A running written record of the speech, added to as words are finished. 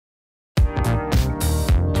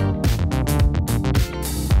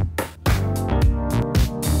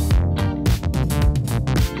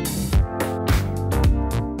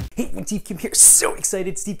Steve Kim here. So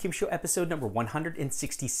excited. Steve Kim Show episode number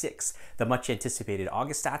 166. The much anticipated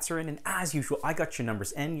August stats are in, and as usual, I got your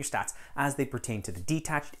numbers and your stats as they pertain to the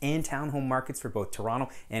detached and townhome markets for both Toronto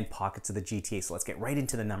and pockets of the GTA. So let's get right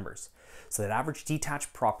into the numbers. So that average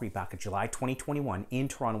detached property back in July 2021 in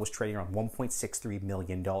Toronto was trading around $1.63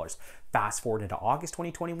 million. Fast forward into August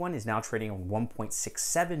 2021 is now trading around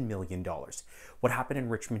 $1.67 million. What happened in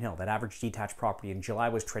Richmond Hill? That average detached property in July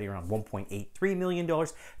was trading around $1.83 million.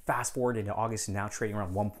 Fast forward into August, now trading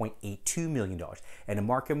around $1.82 million. And in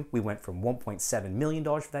Markham, we went from $1.7 million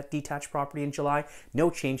for that detached property in July. No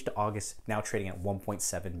change to August, now trading at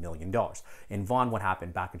 $1.7 million. In Vaughan, what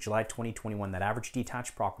happened? Back in July 2021, that average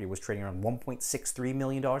detached property was trading around $1.63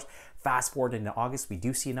 million. Fast forward into August, we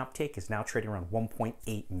do see an uptake. It's now trading around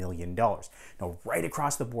 $1.8 million. Now, right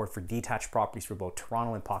across the board for detached properties for both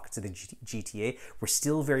Toronto and pockets of the GTA, we're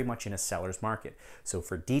still very much in a seller's market. So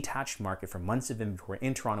for detached market, for months of inventory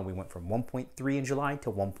in Toronto, we went from 1.3 in July to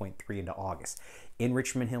 1.3 into August. In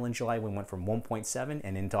Richmond Hill in July, we went from 1.7,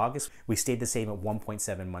 and into August, we stayed the same at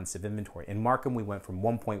 1.7 months of inventory. In Markham, we went from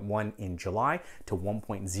 1.1 in July to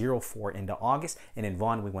 1.04 into August, and in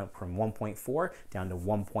Vaughan, we went from 1.4 down to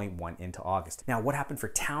 1.1 into August. Now, what happened for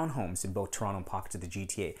townhomes in both Toronto and pockets of the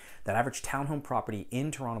GTA? That average townhome property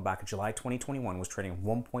in Toronto back in July 2021 was trading at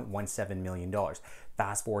 $1.17 million.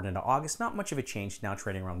 Fast forward into August, not much of a change, now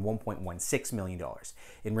trading around $1.16 million.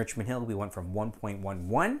 In Richmond Hill, we went from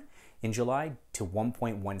 1.11 in July to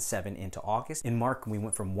 1.17 into August. In Markham, we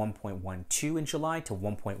went from 1.12 in July to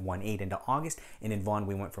 1.18 into August. And in Vaughan,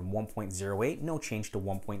 we went from 1.08, no change, to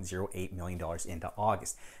 $1.08 million into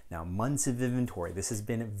August. Now, months of inventory. This has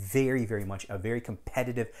been very much a very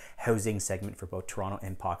competitive housing segment for both Toronto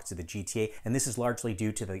and pockets of the GTA. And this is largely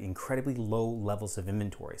due to the incredibly low levels of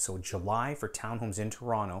inventory. So July for townhomes in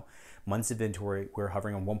Toronto, months of inventory, we're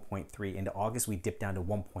hovering on 1.3. Into August, we dipped down to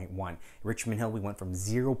 1.1. Richmond Hill, we went from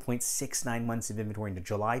 0.69 months of inventory into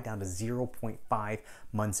July down to 0.5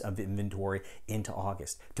 months of inventory into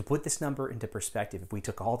August. To put this number into perspective, if we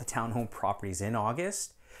took all the townhome properties in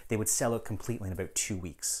August, they would sell out completely in about 2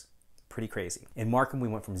 weeks. Pretty crazy. In Markham, we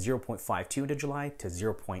went from 0.52 into July to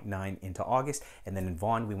 0.9 into August. And then in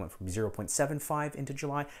Vaughan, we went from 0.75 into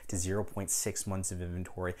July to 0.6 months of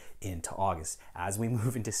inventory into August. As we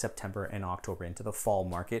move into September and October into the fall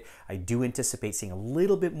market, I do anticipate seeing a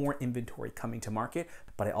little bit more inventory coming to market,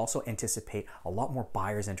 but I also anticipate a lot more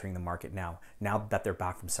buyers entering the market now that they're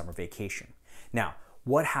back from summer vacation. Now,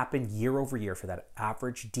 what happened year over year for that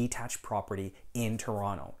average detached property in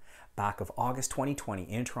Toronto? Back of August 2020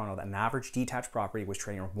 in Toronto, an average detached property was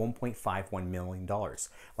trading around $1.51 million.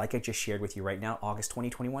 Like I just shared with you right now, August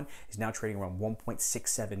 2021 is now trading around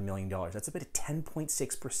 $1.67 million. That's about a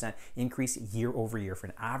 10.6% increase year over year for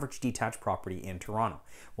an average detached property in Toronto.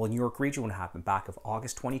 Well, in New York region, what happened back of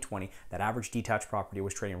August 2020, that average detached property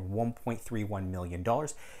was trading around $1.31 million.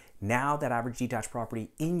 Now that average detached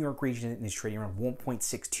property in York region is trading around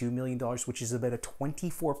 $1.62 million, which is about a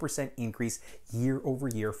 24% increase year over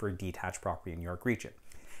year for a detached property in York region.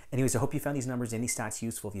 Anyways, I hope you found these numbers and these stats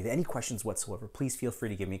useful. If you have any questions whatsoever, please feel free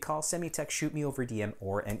to give me a call, send me a text, shoot me over a DM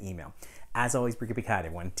or an email. As always, be a big cat,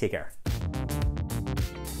 everyone. Take care.